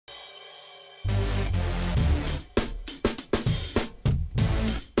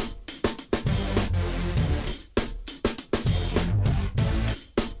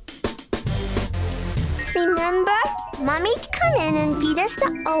Remember? Mommy'd come in and feed us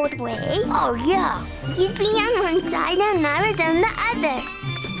the old way. Oh, yeah. You'd be on one side and I was on the other.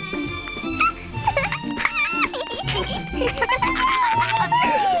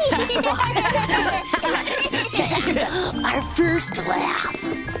 Our first laugh.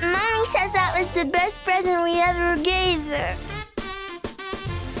 Mommy says that was the best present we ever gave her.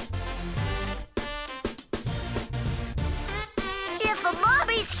 If the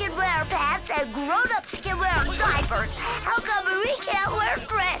mommies can wear pants and grown-ups can wear diapers, how come we can't wear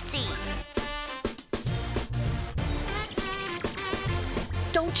dressies?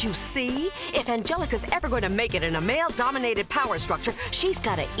 Don't you see? If Angelica's ever going to make it in a male-dominated power structure, she's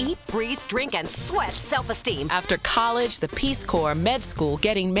got to eat, breathe, drink, and sweat self-esteem. After college, the Peace Corps, med school,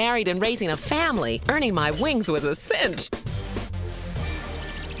 getting married, and raising a family, earning my wings was a cinch.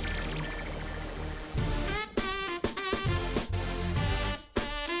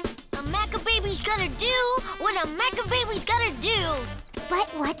 A Macababy's gotta do what a Macababy's gotta do. But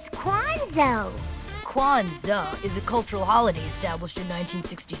what's Kwanzaa? Kwanzaa is a cultural holiday established in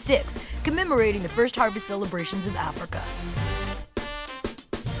 1966, commemorating the first harvest celebrations of Africa.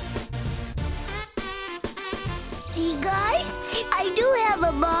 See, guys? I do have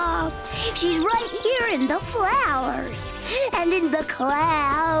a mom. She's right here in the flowers, and in the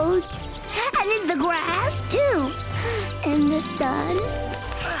clouds, and in the grass, too. In the sun.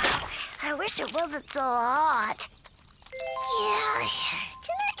 I wish it wasn't so hot. Yeah,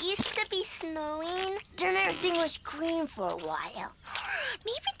 didn't it used to be snowing? Then everything was green for a while.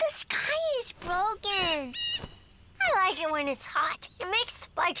 Maybe the sky is broken. I like it when it's hot. It makes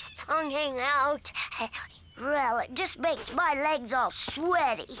Spike's tongue hang out. Well, it just makes my legs all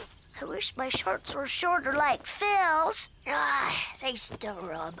sweaty. I wish my shorts were shorter like Phil's. They still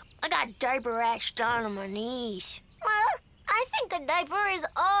rub. I got diaper rash down on my knees. Well, I think a diaper is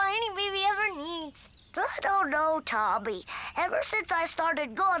all any baby ever needs. I don't know, Tommy. Ever since I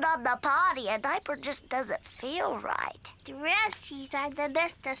started going on the potty, a diaper just doesn't feel right. Dressies are the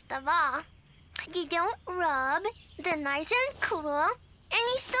bestest of all. You don't rub, they're nice and cool, and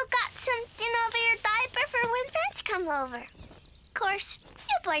you still got something over your diaper for when friends come over. Of course,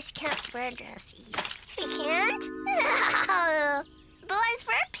 you boys can't wear dressies. We can't? No. Boys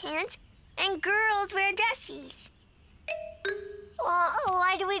wear pants and girls wear dressies. Well,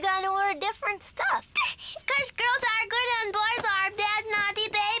 why do we gotta wear different stuff? Because girls are good and boys are bad, naughty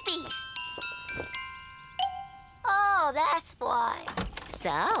babies. Oh, that's why.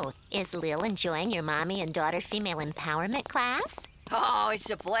 So, is Lil enjoying your mommy and daughter female empowerment class? Oh, it's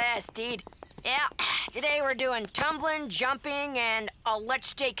a blast, Deed. Yeah, today we're doing tumbling, jumping, and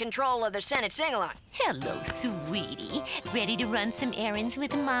let's take control of the Senate sing-along. Hello, sweetie. Ready to run some errands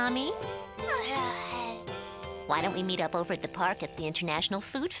with mommy? Why don't we meet up over at the park at the International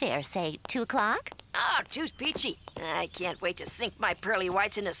Food Fair, say 2 o'clock? Oh, two's peachy. I can't wait to sink my pearly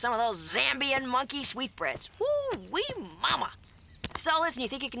whites into some of those Zambian monkey sweetbreads. Woo-wee mama. So listen, you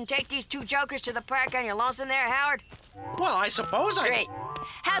think you can take these 2 jokers to the park on your lonesome there, Howard? Well, I suppose I... Great.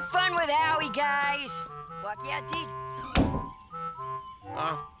 Have fun with Howie, guys. Walk you out, Deed.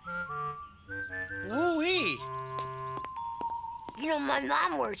 Woo-wee. You know, my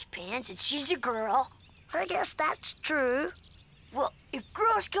mom wears pants, and she's a girl. I guess that's true. Well, if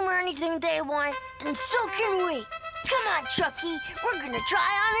girls can wear anything they want, then so can we. Come on, Chucky. We're gonna try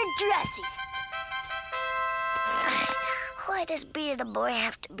on a dressy. Why does being a boy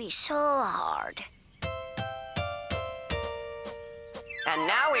have to be so hard? And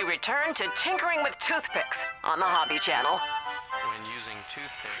now we return to tinkering with toothpicks on the Hobby Channel. When using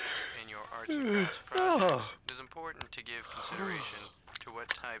toothpicks in your arts and crafts projects, it is important to give consideration to what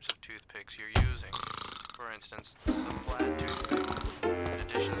types of toothpicks you're using. For instance, the flat toothpick, in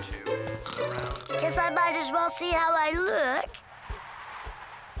addition to the round. Guess I might as well see how I look.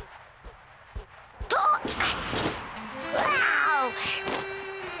 Wow!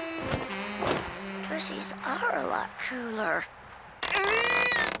 Dressies are a lot cooler.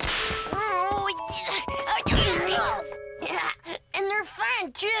 Yeah, and they're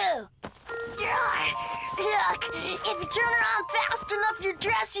fun, too. Look, if you turn around fast enough, your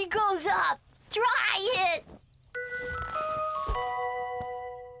dressy goes up. Try it.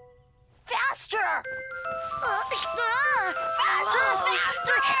 Faster. Faster.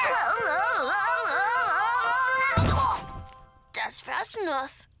 That's fast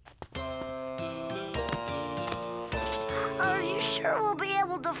enough. Are you sure we'll be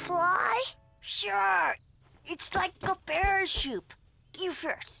able to fly? Sure. It's like a parachute. You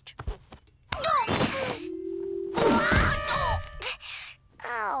first.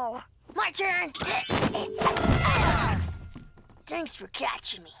 Ow. My turn. Thanks for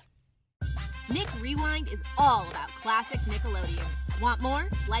catching me. Nick Rewind is all about classic Nickelodeon. Want more?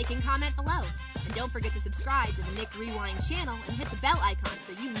 Like and comment below. And don't forget to subscribe to the Nick Rewind channel and hit the bell icon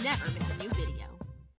so you never miss a new video.